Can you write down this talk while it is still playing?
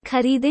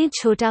खरीदें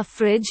छोटा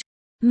फ्रिज,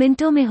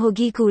 मिनटों में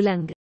होगी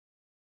cooling.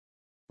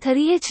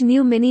 ThreeH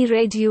new mini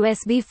red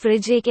USB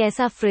fridge एक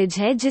ऐसा फ्रिज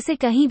है जिसे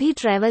कहीं भी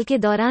ट्रैवल के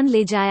दौरान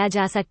ले जाया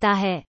जा सकता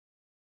है।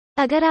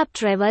 अगर आप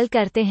ट्रैवल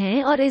करते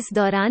हैं और इस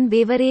दौरान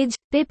बेवरेज,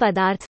 पेय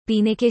पदार्थ,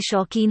 पीने के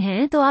शौकीन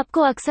हैं तो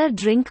आपको अक्सर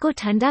ड्रिंक को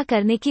ठंडा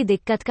करने की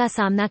दिक्कत का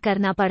सामना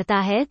करना पड़ता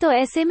है, तो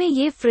ऐसे में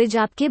ये फ्रिज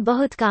आपके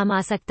बहुत काम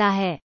आ सकता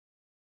है।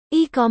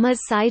 ई-कॉमर्स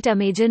साइट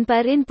अमेजन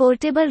पर इन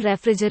पोर्टेबल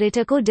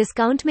रेफ्रिजरेटर को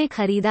डिस्काउंट में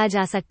खरीदा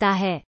जा सकता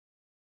है।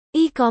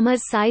 ई-कॉमर्स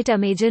साइट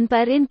अमेजन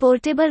पर इन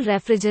पोर्टेबल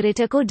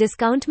रेफ्रिजरेटर को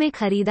डिस्काउंट में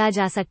खरीदा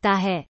जा सकता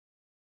है।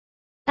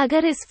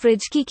 अगर इस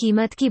फ्रिज की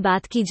कीमत की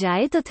बात की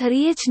जाए तो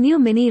ThreeH new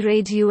mini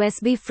red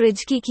USB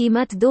fridge की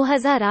कीमत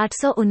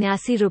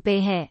 2,879 रुपये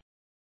है।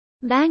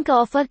 बैंक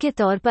ऑफर के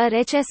तौर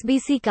पर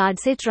HSBC कार्ड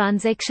से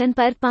ट्रांजैक्शन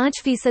पर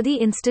 5%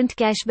 इंस्टेंट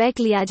कैशबैक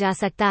लिया जा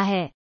सकता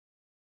है।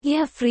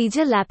 यह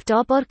फ्रीजर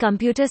लैपटॉप और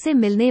कंप्यूटर से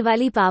मिलने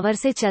वाली पावर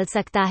से चल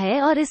सकता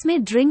है और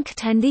इसमें ड्रिंक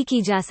ठंडी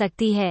की जा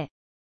सकती है।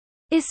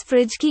 इस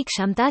फ्रिज की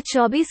क्षमता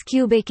 24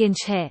 क्यूबिक इंच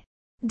है।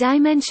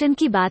 डायमेंशन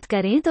की बात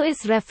करें तो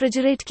इस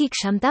रेफ्रिजरेटर की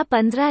क्षमता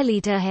 15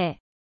 लीटर है।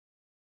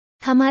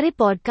 हमारे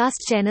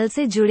पॉडकास्ट चैनल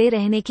से जुड़े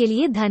रहने के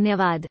लिए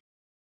धन्यवाद।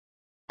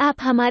 आप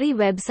हमारी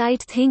वेबसाइट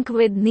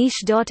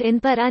thinkwithniche.in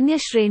पर अन्य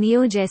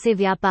श्रेणियों जैसे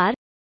व्यापार,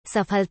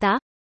 सफलता,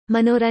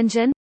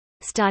 मनोरंजन,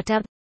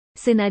 स्टार्टअप,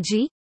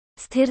 सिनर्जी,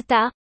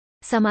 स्थिरता,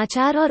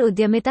 समाचार और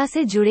उद्यमिता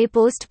से जुड़े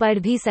पोस्ट पढ़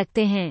भी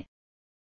सकते हैं।